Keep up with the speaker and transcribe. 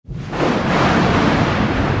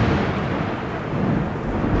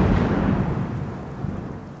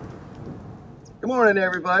morning,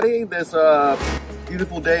 everybody. This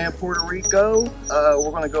beautiful day in Puerto Rico.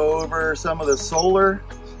 We're going to go over some of the solar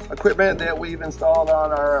equipment that we've installed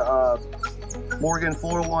on our Morgan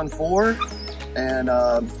 414 and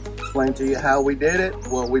explain to you how we did it,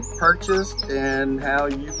 what we purchased, and how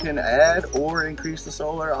you can add or increase the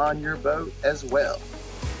solar on your boat as well.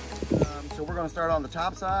 So we're going to start on the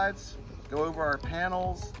top sides, go over our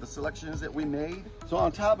panels, the selections that we made. So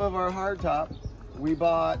on top of our hardtop, we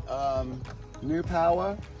bought New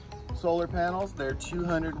Power solar panels. They're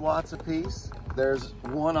 200 watts a piece. There's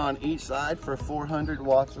one on each side for 400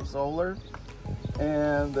 watts of solar.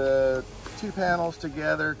 And the two panels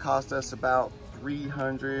together cost us about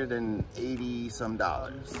 $380 some.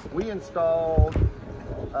 We installed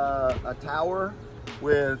a tower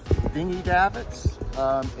with dinghy davits.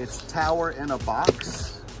 It's tower in a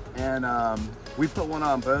box. And we put one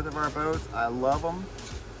on both of our boats. I love them.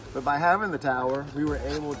 But by having the tower, we were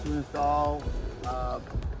able to install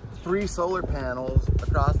 3 solar panels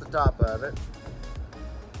across the top of it.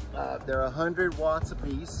 They're 100 watts a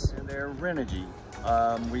piece, and they're Renogy.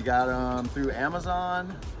 We got them through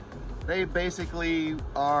Amazon. They basically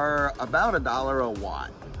are about $1 a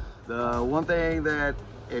watt. The one thing that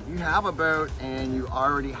if you have a boat and you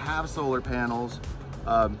already have solar panels,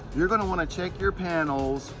 you're going to want to check your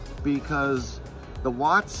panels, because the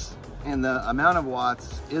watts and the amount of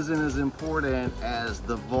watts isn't as important as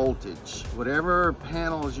the voltage. Whatever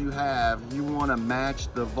panels you have, you want to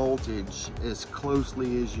match the voltage as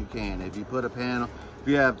closely as you can. If you put a panel, if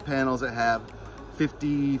you have panels that have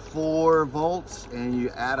 54 volts and you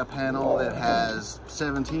add a panel that has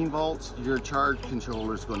 17 volts, your charge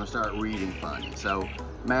controller is going to start reading funny. So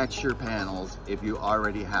match your panels if you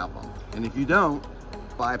already have them. And if you don't,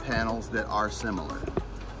 buy panels that are similar.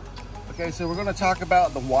 Okay, so we're going to talk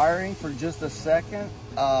about the wiring for just a second.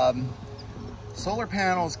 Solar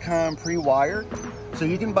panels come pre-wired, so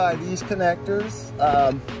you can buy these connectors.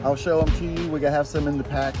 I'll show them to you. We're going to have some in the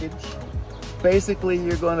package. Basically,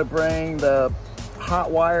 you're going to bring the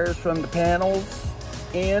hot wires from the panels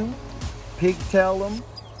in, pigtail them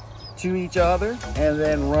to each other, and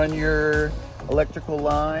then run your electrical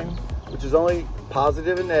line, which is only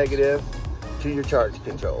positive and negative, to your charge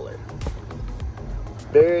controller.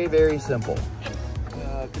 Very, very simple.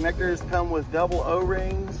 Connectors come with double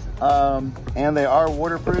O-rings, and they are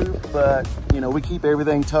waterproof, but you know, we keep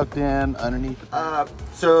everything tucked in underneath.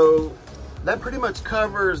 So that pretty much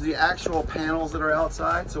covers the actual panels that are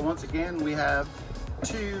outside. So once again, we have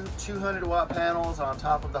 2 200 watt panels on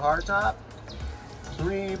top of the hardtop,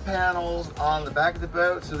 3 panels on the back of the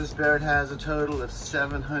boat. So this boat has a total of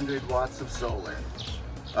 700 watts of solar.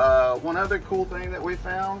 One other cool thing that we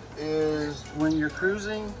found is when you're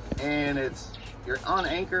cruising and you're on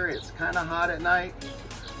anchor, it's kind of hot at night.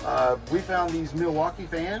 We found these Milwaukee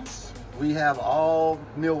fans. We have all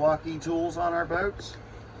Milwaukee tools on our boats.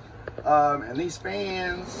 And these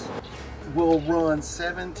fans will run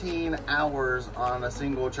 17 hours on a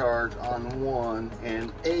single charge on one and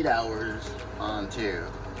 8 hours on two.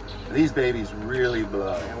 These babies really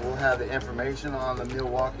blow. And we'll have the information on the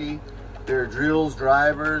Milwaukee. They're drills,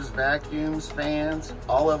 drivers, vacuums, fans.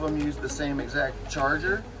 All of them use the same exact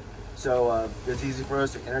charger. So it's easy for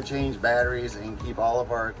us to interchange batteries and keep all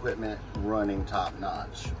of our equipment running top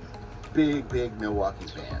notch. Big, big Milwaukee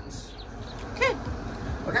fans.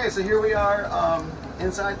 Okay, so here we are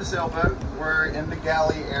inside the sailboat. We're in the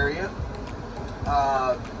galley area.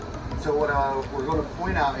 So what we're going to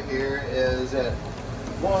point out here is that,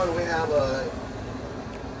 one, we have a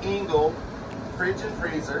Engel fridge and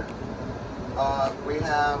freezer. We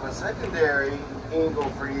have a secondary Engel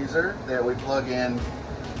freezer that we plug in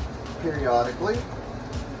periodically.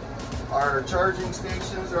 Our charging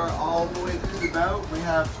stations are all the way through the boat. We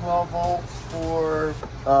have 12 volts for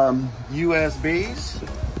USBs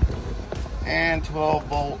and 12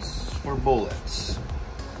 volts for bullets.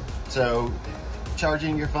 So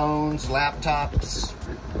charging your phones, laptops,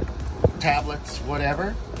 tablets,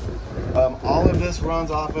 whatever. All of this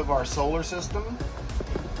runs off of our solar system.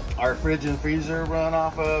 Our fridge and freezer run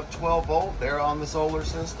off of 12 volt. They're on the solar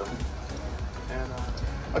system. And,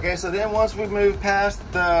 okay, so then once we move past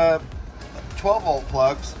the 12 volt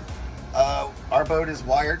plugs, our boat is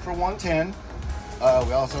wired for 110.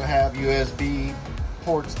 We also have USB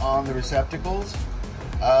ports on the receptacles.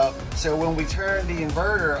 So when we turn the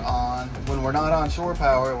inverter on, when we're not on shore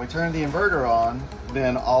power, and we turn the inverter on,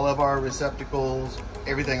 then all of our receptacles,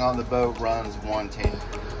 everything on the boat runs 110.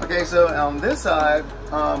 Okay, so on this side,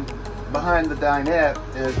 behind the dinette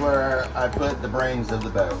is where I put the brains of the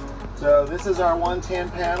boat. So this is our 110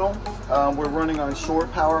 panel. We're running on shore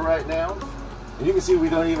power right now. You can see we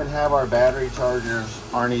don't even have our battery chargers,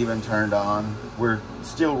 aren't even turned on. We're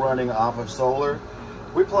still running off of solar.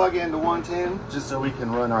 We plug into 110 just so we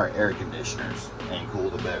can run our air conditioners and cool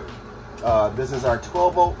the boat. This is our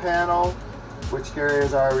 12 volt panel, which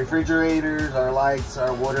carries our refrigerators, our lights,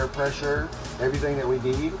 our water pressure, everything that we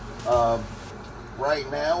need. Right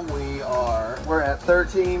now we're at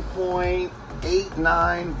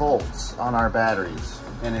 13.89 volts on our batteries,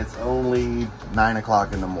 and it's only 9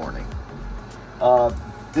 o'clock in the morning.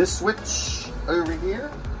 This switch over here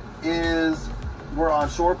we're on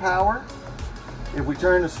shore power. If we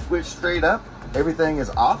turn the switch straight up, everything is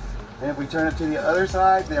off. And if we turn it to the other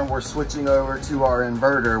side, then we're switching over to our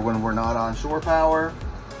inverter when we're not on shore power.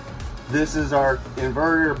 This is our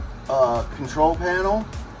inverter control panel,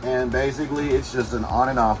 and basically it's just an on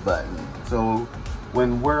and off button. So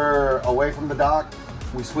when we're away from the dock,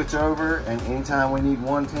 we switch over, and anytime we need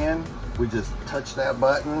 110, we just touch that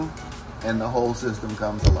button and the whole system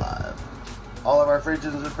comes alive. All of our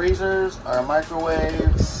fridges and freezers, our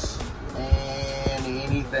microwaves, and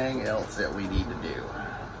anything else that we need to do.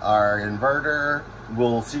 Our inverter,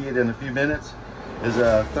 we'll see it in a few minutes, is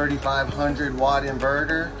a 3500 watt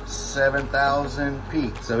inverter, 7000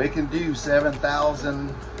 peak. So it can do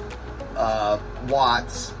 7000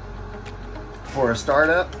 watts for a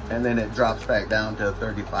startup, and then it drops back down to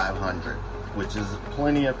 3500, which is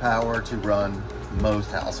plenty of power to run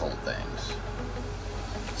most household things.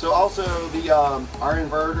 So also our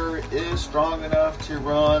inverter is strong enough to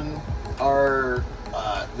run our,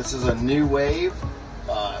 this is a new wave.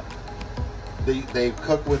 They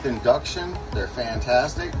cook with induction. They're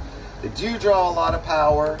fantastic. They do draw a lot of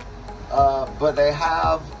power, but they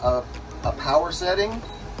have a power setting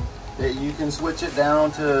that you can switch it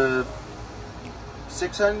down to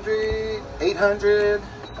 600, 800,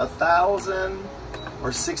 1000, or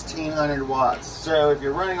 1600 watts. So if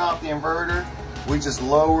you're running off the inverter, we just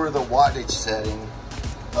lower the wattage setting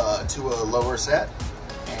to a lower set,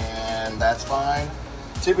 and that's fine.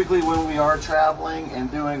 Typically when we are traveling and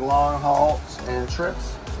doing long hauls and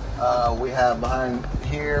trips, we have behind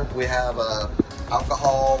here, we have a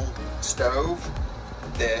alcohol stove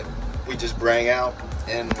that we just bring out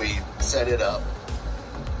and we set it up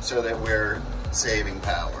so that we're saving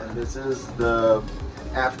power. This is the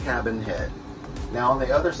aft cabin head. Now on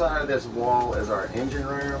the other side of this wall is our engine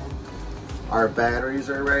room. Our batteries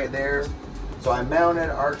are right there. So I mounted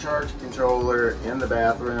our charge controller in the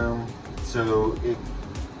bathroom so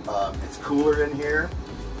it's cooler in here.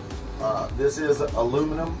 This is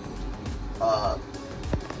aluminum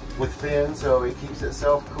with fins, so it keeps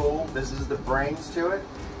itself cool. This is the brains to it.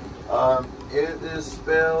 It is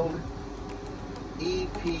spelled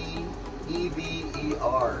E-P-E-V-E-R.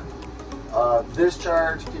 This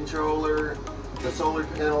charge controller, the solar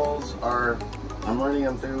panels I'm running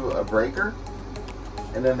them through a breaker,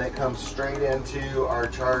 and then they come straight into our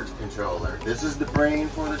charge controller. This is the brain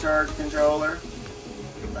for the charge controller.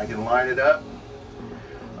 I can line it up.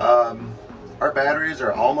 Our batteries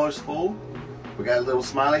are almost full. We got a little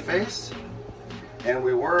smiley face, and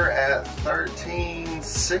we were at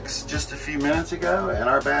 13.6 just a few minutes ago, and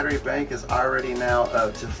our battery bank is already now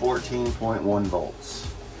up to 14.1 volts.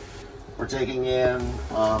 We're taking in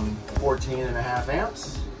 14.5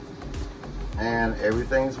 amps, and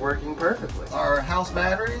everything's working perfectly. Our house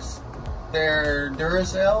batteries, they're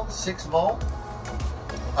Duracell 6 volt.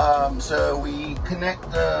 So we connect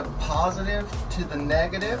the positive to the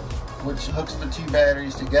negative, which hooks the two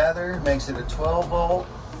batteries together, makes it a 12 volt.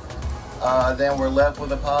 Then we're left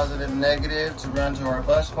with a positive and negative to run to our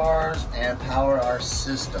bus bars and power our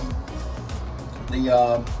system.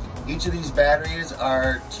 Each of these batteries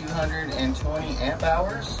are 220 amp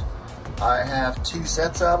hours. I have 2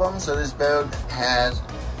 sets of them, so this boat has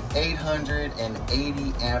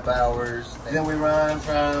 880 amp hours. Then we run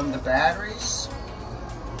from the batteries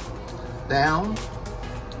down,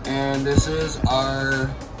 and this is our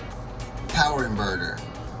power inverter.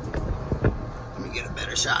 Let me get a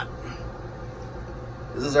better shot.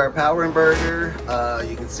 This is our power inverter.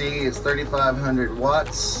 You can see it's 3500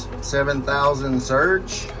 watts, 7000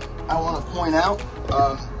 surge. I want to point out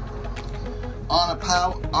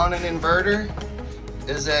on an inverter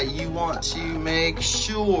is that you want to make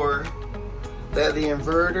sure that the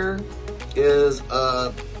inverter is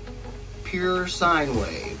a pure sine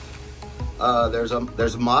wave. There's a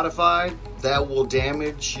modified that will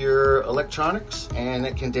damage your electronics, and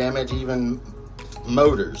it can damage even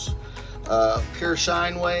motors. Pure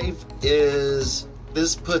sine wave this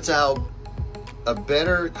puts out a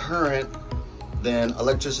better current than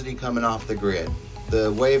electricity coming off the grid.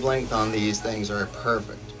 The wavelength on these things are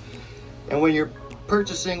perfect. And when you're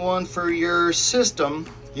purchasing one for your system,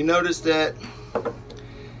 you notice that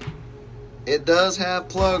It does have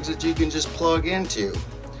plugs that you can just plug into.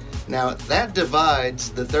 Now that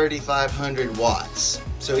divides the 3,500 watts.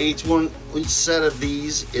 So each set of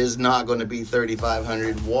these is not going to be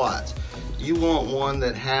 3,500 watts. You want one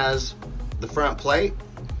that has the front plate.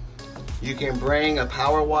 You can bring a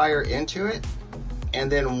power wire into it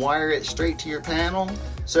and then wire it straight to your panel.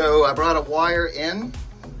 So I brought a wire in.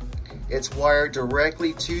 It's wired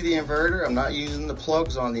directly to the inverter. I'm not using the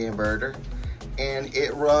plugs on the inverter. And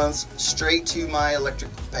it runs straight to my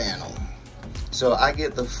electrical panel. So I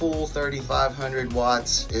get the full 3,500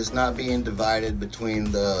 watts. It's not being divided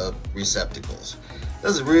between the receptacles.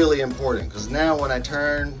 This is really important because now when I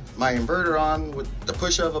turn my inverter on with the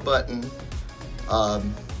push of a button,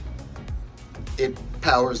 it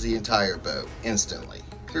powers the entire boat instantly.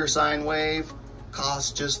 Pure sine wave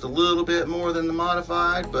costs just a little bit more than the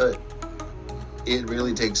modified, but it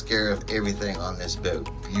really takes care of everything on this boat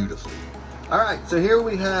beautifully. All right, so here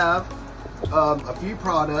we have a few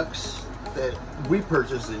products that we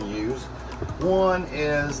purchase and use. One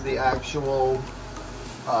is the actual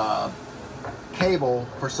cable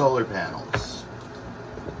for solar panels.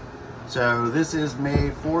 So this is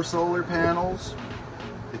made for solar panels.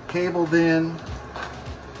 The cable then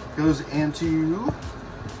goes into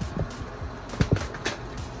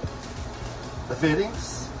the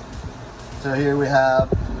fittings. So here we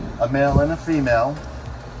have a male and a female.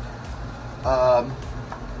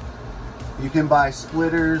 You can buy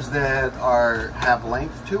splitters that have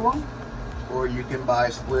length to them, or you can buy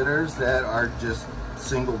splitters that are just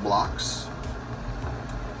single blocks.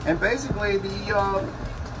 And basically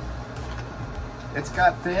it's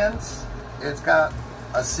got fins, it's got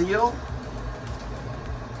a seal.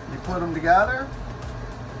 You put them together,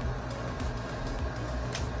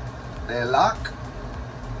 they lock,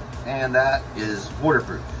 and that is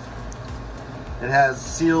waterproof. It has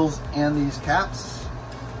seals in these caps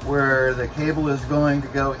where the cable is going to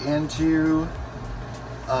go into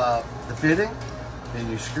the fitting. Then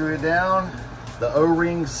you screw it down, the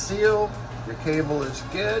O-rings seal, your cable is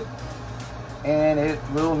good, and it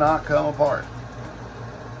will not come apart.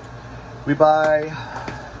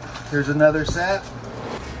 Here's another set.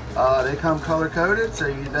 They come color-coded, so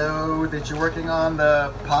you know that you're working on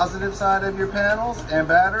the positive side of your panels and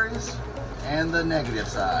batteries, and the negative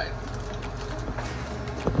side.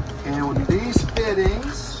 And with these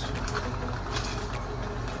fittings,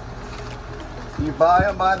 you buy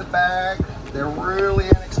them by the bag. They're really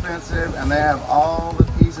inexpensive, and they have all the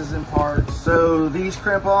pieces and parts. So these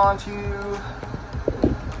crimp onto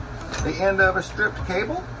the end of a stripped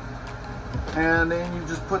cable, and then you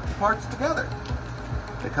just put the parts together.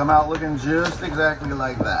 They come out looking just exactly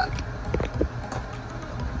like that.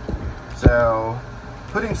 So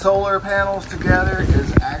putting solar panels together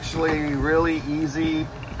is actually really easy.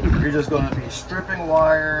 You're just going to be stripping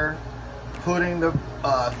wire, putting the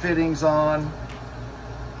fittings on,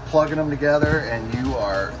 plugging them together, and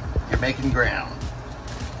you're making ground.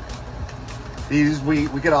 These we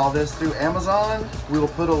get all this through Amazon. We'll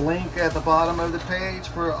put a link at the bottom of the page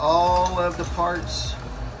for all of the parts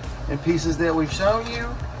and pieces that we've shown you,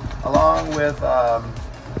 along with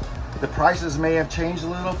the prices may have changed a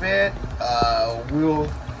little bit. We'll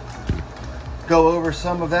go over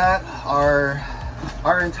some of that.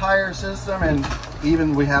 Our entire system, and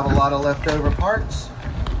even we have a lot of leftover parts.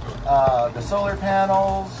 The solar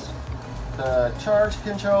panels, the charge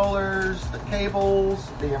controllers, the cables,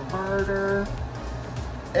 the inverter,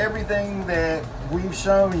 everything that we've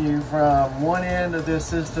shown you from one end of this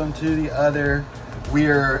system to the other,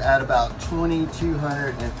 we're at about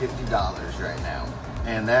 $2,250 right now.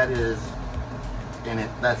 And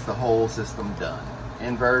that's the whole system done.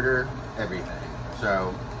 Inverter, everything.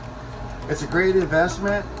 So it's a great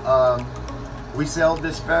investment. We sailed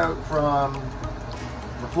this boat from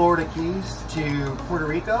the Florida Keys to Puerto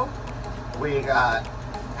Rico. We had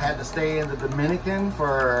to stay in the Dominican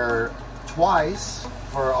for twice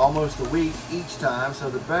for almost a week each time. So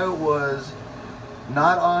the boat was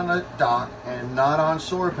not on a dock and not on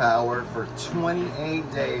shore power for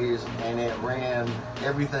 28 days, and it ran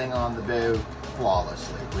everything on the boat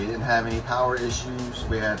flawlessly. We didn't have any power issues.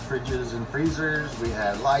 We had fridges and freezers. We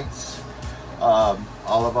had lights.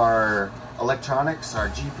 All of our electronics, our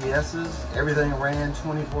GPSs, everything ran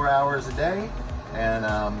 24 hours a day. And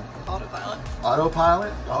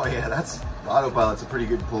autopilot. Oh yeah, autopilot's a pretty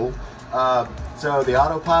good pull. So the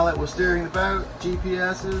autopilot was steering the boat,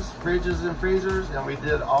 GPSs, fridges and freezers, and we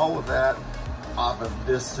did all of that off of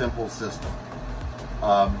this simple system.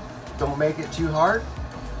 Don't make it too hard.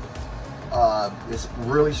 It's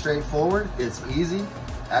really straightforward. It's easy.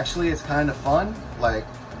 Actually, it's kind of fun, like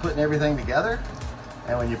putting everything together.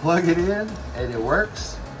 And when you plug it in and it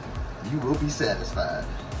works, you will be satisfied.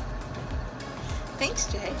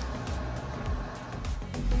 Thanks, Jay.